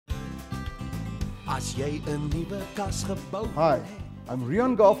As jy 'n nuwe kas gebou Hi, I'm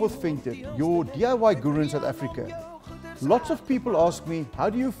Riaan Fenton, your DIY guru in South Africa. Lots of people ask me, how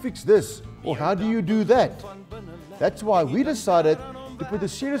do you fix this or how do you do that? That's why we decided to put a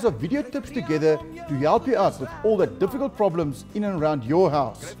series of video tips together to help you out with all the difficult problems in and around your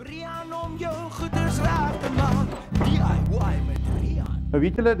house. Nou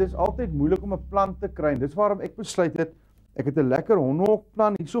weet julle, dit is altyd moeilik om 'n plan te kry. Dis waarom ek besluit het, ek het 'n lekker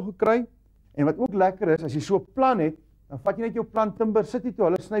hondhokplan hierso gekry. En wat ook lekker is, as jy so 'n plan het, dan vat jy net jou plan timber, sit jy toe,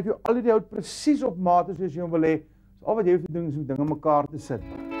 hulle sny vir jou al die hout presies op maat soos jy hom wil hê. So al wat jy hoef te doen is om dinge mekaar te sit.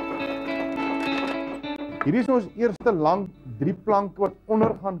 Hierdie is ons eerste lang 3 planke wat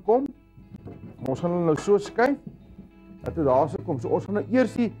onder gaan kom. Ons gaan hulle nou so skuif dat dit daar so kom. So ons gaan nou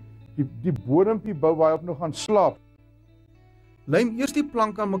eers die bodempie bou waar hy op nog gaan slaap. Lym eers die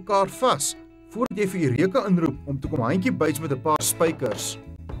plank aan mekaar vas voordat jy vir Eureka inroep om te kom handjie byts met 'n paar spykers.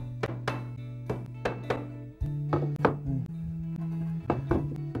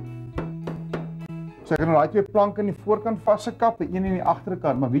 So ek gaan nou daai 2 planke aan die voorkant vasgekap en een aan die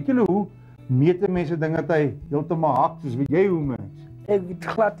agterkant. Maar weet julle hoe metermense ding dat hy heeltemal hak, soos weet jy hoe mens? Ek weet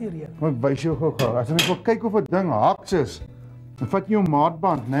glad nie reën. Kom ek wys jou gou-gou. As jy wil kyk of 'n ding haks is, dan vat jy jou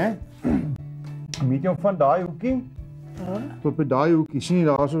maatband, né? Meet jy hom van daai hoekie? Tot by daai hoekie. Sien jy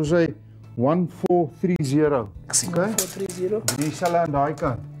daar so sy 1430. Ek sien 1430. Die selfe aan daai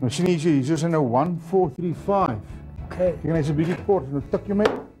kant. Nou sien jy hier is nou 1435. Okay. Kyk net so 'n bietjie kort. Nou tik jy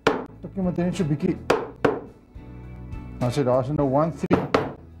met net so 'n bietjie. Dan sê daar is nou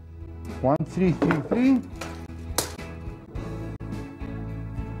 1333.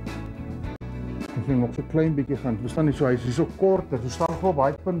 Ek wil nog so 'n klein bietjie gaan. Ons staan nie so, hy is so kort. So staan gou op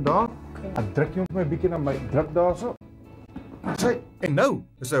daai punt daar. Dan druk jy hom net 'n bietjie na my druk daarso. En nou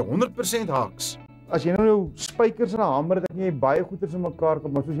is hy 100% haks. As jy nou jou spykers en 'n hamer het, dan jy baie goeders in mekaar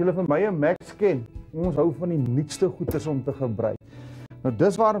kom, maar soos julle vir my en Max ken, ons hou van die nuutste goeders om te gebruik. Nou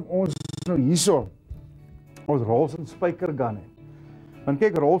dis waarom ons nou hierso ons Rolson spyker gun het. Want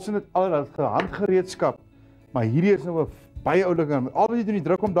kyk, Rolson het al dat handgereedskap, maar hierdie is nou 'n baie oulike gun. Al wat jy doen, jy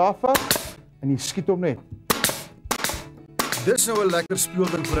druk hom daar vas en jy skiet hom net. Dis nou 'n lekker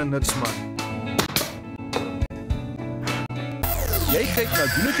speelding vir 'n nutsman. Jy kyk na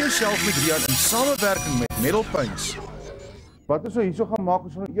Doen Dit Jouself met Riaan in samewerking met Metal Paints. Wat ons nou hierso gaan maak,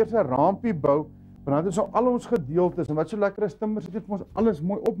 ons gaan nou eers 'n raampie bou, want dan is nou al ons gedeeltes en wat so lekker is, timmers het vir ons alles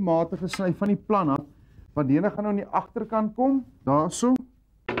mooi op mate gesny van die plan af. Want die ene gaan nou aan die agterkant kom, daarso.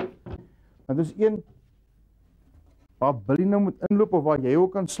 Dan is een waar Billy nou moet inloop of waar jy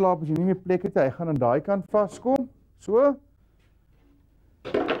ook kan slaap as jy nie meer plek het, hy gaan aan daai kant vaskom. So.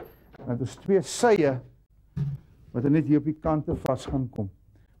 En dit is 2 sye wat net hier op die kante vas gaan kom.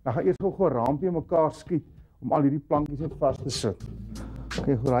 Dan gaan eers gou 'n raampie mekaar skiet om al hierdie plankies net vas te sit.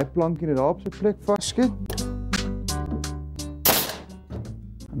 Okay, gou daai plankie net daar op sy plek vasskiet.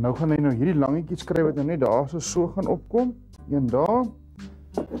 En nou gaan hy nou hierdie langetjies kry wat nou net daar so gaan opkom. Een daar.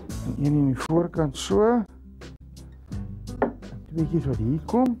 En een in die voorkant so. Tweeetjies wat hier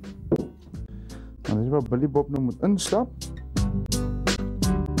kom. Dan dis waar Billy Bob nou moet instap.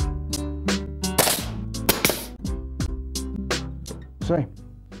 Sy.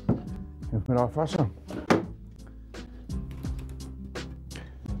 Ek moet daar vashou.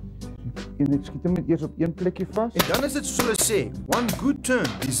 En net skiet hom net eers op een plekkie vas. En dan is dit soos hulle sê, one good turn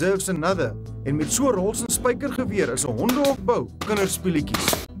deserves another. En met so 'n Rolson spykergeweer is 'n hondehok bou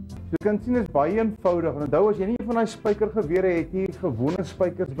kinderspeletjies. Jy kan sien dit is baie eenvoudig. En onthou as jy nie van daai spykergewere het nie, gewone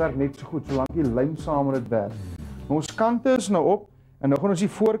spykers werk net so goed solank jy lym saam met dit werk. Nou, ons kante is nou op en nou gaan ons die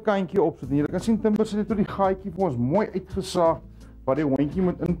voorkantjie opsit. En jy kan sien timber sit net tot die gaatjie vir ons mooi uitgesaag waar die hondjie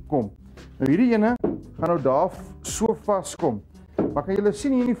moet inkom. Nou hierdie ene gaan nou daar so vaskom. Maar kan julle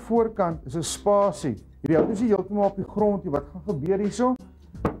sien hier in die voorkant is 'n spasie. Hierdie hout is nie heeltemal op die grond nie. Wat gaan gebeur hierso?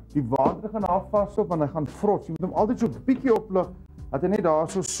 Die water gaan daar vasop en hy gaan vrots. Jy moet hom altyd so 'n bietjie oplig dat hy net daar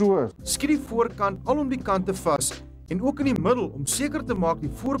so is. Skiet die voorkant al om die kante vas en ook in die middel om seker te maak die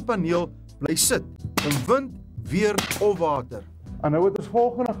voorpaneel bly sit om wind, weer of water. En nou wat ons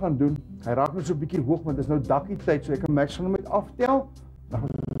volgende gaan doen, hy raak net so 'n bietjie hoog want dit is nou dakkie tyd, so ek en Max gaan hom net aftel. Dan gaan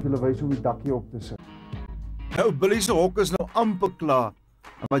ons julle wys hoe om die dakkie op te sit. Nou Billy se hok is nou amper klaar.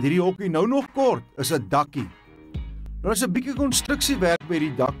 En wat hierdie hokkie nou nog kort is 'n dakkie. Nou is 'n bietjie konstruksiewerk by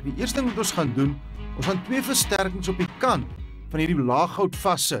die dak. Die eerste ding wat ons gaan doen, ons gaan 2 versterkings op die kant van hierdie laaghout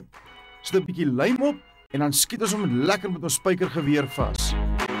vassit. Sit 'n bietjie lym op en dan skiet ons hom lekker met ons spykergeweer vas.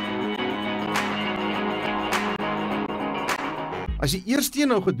 As die eerste een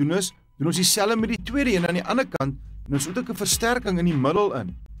nou gedoen is, doen ons dieselfde met die tweede een aan die ander kant en ons het ook 'n versterking in die middel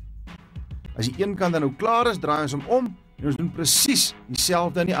in. As die een kant dan nou klaar is, draai ons hom om en ons doen presies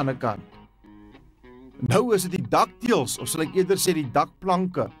dieselfde aan die ander kant. Nou is dit die dakteels, of sal ek eerder sê die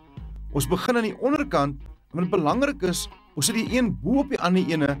dakplanke. Ons begin aan die onderkant, en wat belangrik is, ons sit die een bo op die ander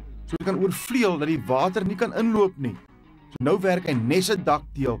ene, so dit kan oorvleuel, dat die water nie kan inloop nie. So nou werk hy nes 'n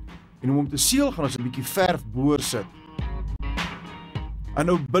dakteel, en om hom te seël gaan ons 'n bietjie verf boor sit. En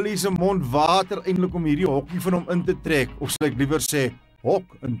nou Billy se mond water eintlik om hierdie hokkie van hom in te trek, of sal ek liewer sê,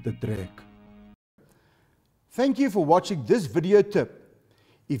 hok in te trek. Thank you for watching this video tip.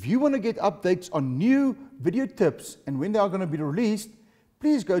 If you want to get updates on new video tips and when they are going to be released,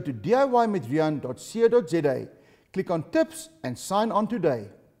 please go to diymedriaan.co.za, click on tips and sign on today.